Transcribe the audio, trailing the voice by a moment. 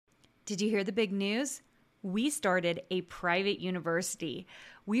Did you hear the big news? We started a private university.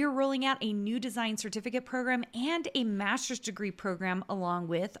 We are rolling out a new design certificate program and a master's degree program along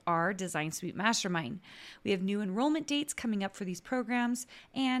with our Design Suite Mastermind. We have new enrollment dates coming up for these programs.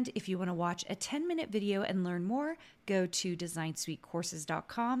 And if you want to watch a 10-minute video and learn more, go to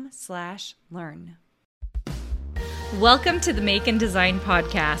designsuitecourses.com/learn. Welcome to the Make and Design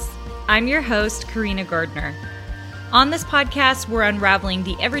Podcast. I'm your host, Karina Gardner. On this podcast, we're unraveling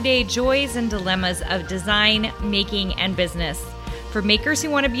the everyday joys and dilemmas of design, making, and business. For makers who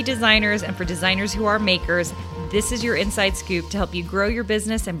want to be designers and for designers who are makers, this is your inside scoop to help you grow your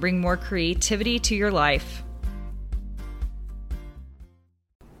business and bring more creativity to your life.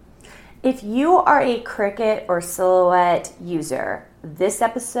 If you are a Cricut or Silhouette user, this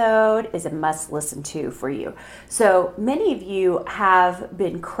episode is a must listen to for you. So many of you have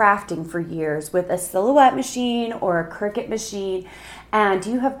been crafting for years with a Silhouette machine or a Cricut machine, and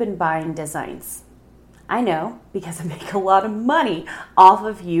you have been buying designs. I know, because I make a lot of money off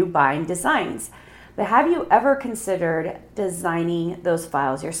of you buying designs. But have you ever considered designing those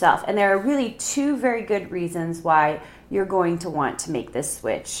files yourself? And there are really two very good reasons why you're going to want to make this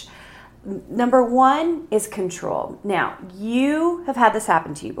switch. Number one is control. Now, you have had this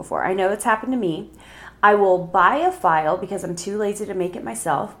happen to you before. I know it's happened to me. I will buy a file because I'm too lazy to make it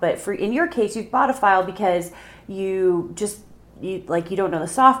myself. But in your case, you've bought a file because you don't know the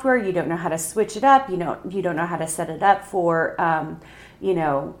software, you don't know how to switch it up, you don't know how to set it up for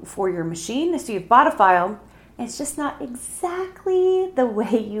for your machine. So you've bought a file, and it's just not exactly the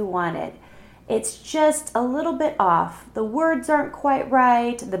way you want it. It's just a little bit off. The words aren't quite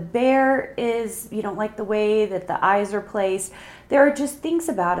right. The bear you don't like the way that the eyes are placed. There are just things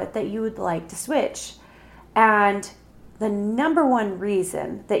about it that you would like to switch. And the number one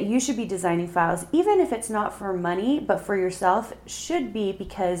reason that you should be designing files, even if it's not for money, but for yourself, should be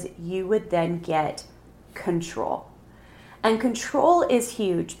because you would then get control. And control is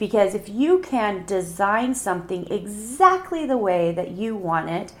huge because if you can design something exactly the way that you want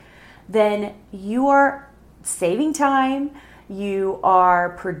it, then you are saving time, you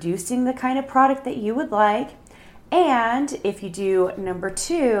are producing the kind of product that you would like, and if you do number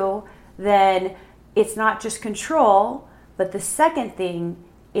two, then it's not just control, but the second thing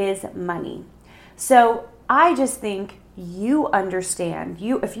is money. So I just think you understand.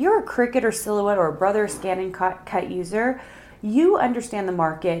 If you're a Cricut or Silhouette or a Brother Scan and Cut user, you understand the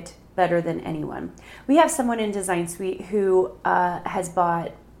market better than anyone. We have someone in Design Suite who has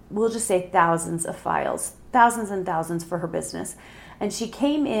bought, we'll just say thousands of files, thousands and thousands for her business. And she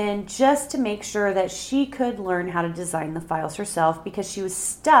came in just to make sure that she could learn how to design the files herself because she was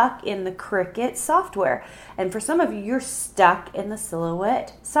stuck in the Cricut software. And for some of you, you're stuck in the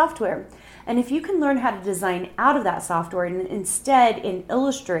Silhouette software. And if you can learn how to design out of that software and instead in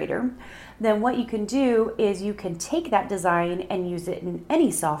Illustrator, then what you can do is you can take that design and use it in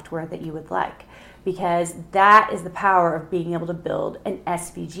any software that you would like, because that is the power of being able to build an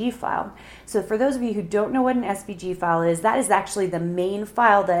SVG file. So for those of you who don't know what an SVG file is, that is actually the main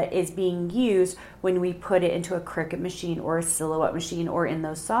file that is being used when we put it into a Cricut machine or a Silhouette machine or in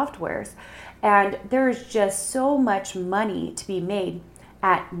those softwares. And there is just so much money to be made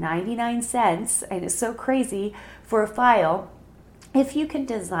at 99 cents, and it's so crazy for a file if you can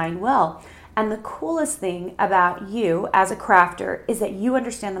design well. And the coolest thing about you as a crafter is that you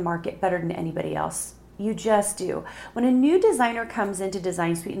understand the market better than anybody else. You just do. When a new designer comes into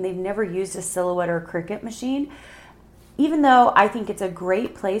Design Suite and they've never used a Silhouette or a Cricut machine, even though I think it's a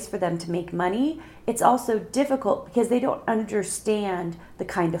great place for them to make money, it's also difficult because they don't understand the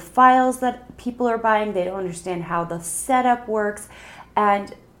kind of files that people are buying. They don't understand how the setup works.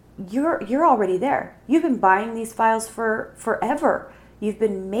 And you're already there. You've been buying these files for forever. You've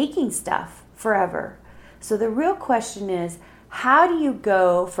been making stuff forever. So the real question is, how do you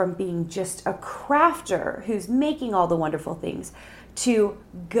go from being just a crafter who's making all the wonderful things to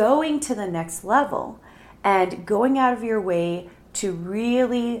going to the next level and going out of your way to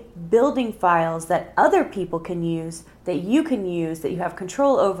really building files that other people can use, that you have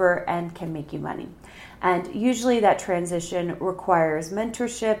control over and can make you money? And usually that transition requires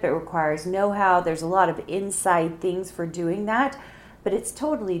mentorship, it requires know-how. There's a lot of inside things for doing that, but it's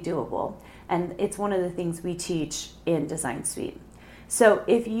totally doable. And it's one of the things we teach in Design Suite. So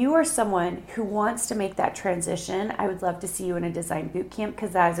if you are someone who wants to make that transition, I would love to see you in a design bootcamp,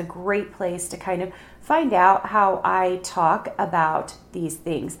 because that is a great place to kind of find out how I talk about these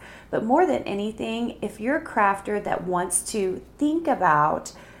things. But more than anything, if you're a crafter that wants to think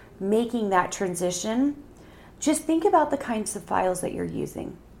about making that transition, just think about the kinds of files that you're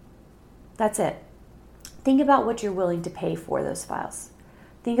using. That's it. Think about what you're willing to pay for those files.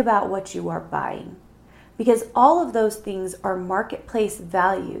 think about what you are buying. Because all of those things are marketplace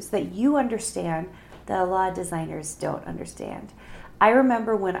values that you understand that a lot of designers don't understand. I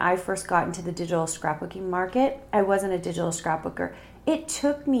remember when I first got into the digital scrapbooking market, I wasn't a digital scrapbooker. It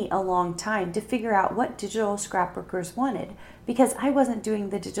took me a long time to figure out what digital scrapbookers wanted because I wasn't doing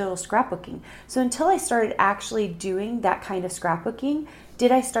the digital scrapbooking. So until I started actually doing that kind of scrapbooking,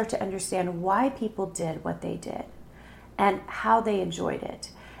 did I start to understand why people did what they did and how they enjoyed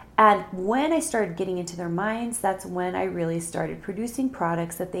it. And when I started getting into their minds, that's when I really started producing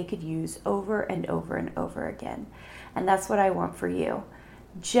products that they could use over and over and over again. And that's what I want for you.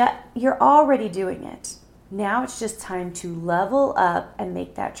 You're already doing it. Now it's just time to level up and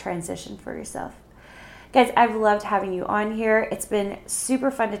make that transition for yourself. Guys, I've loved having you on here. It's been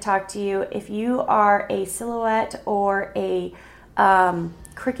super fun to talk to you. If you are a Silhouette or a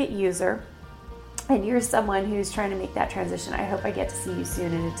Cricut user, and you're someone who's trying to make that transition, I hope I get to see you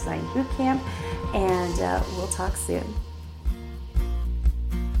soon in a design boot camp, and we'll talk soon.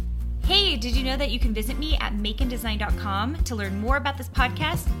 Hey, did you know that you can visit me at makeanddesign.com to learn more about this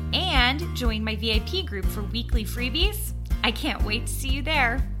podcast and join my VIP group for weekly freebies? I can't wait to see you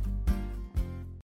there.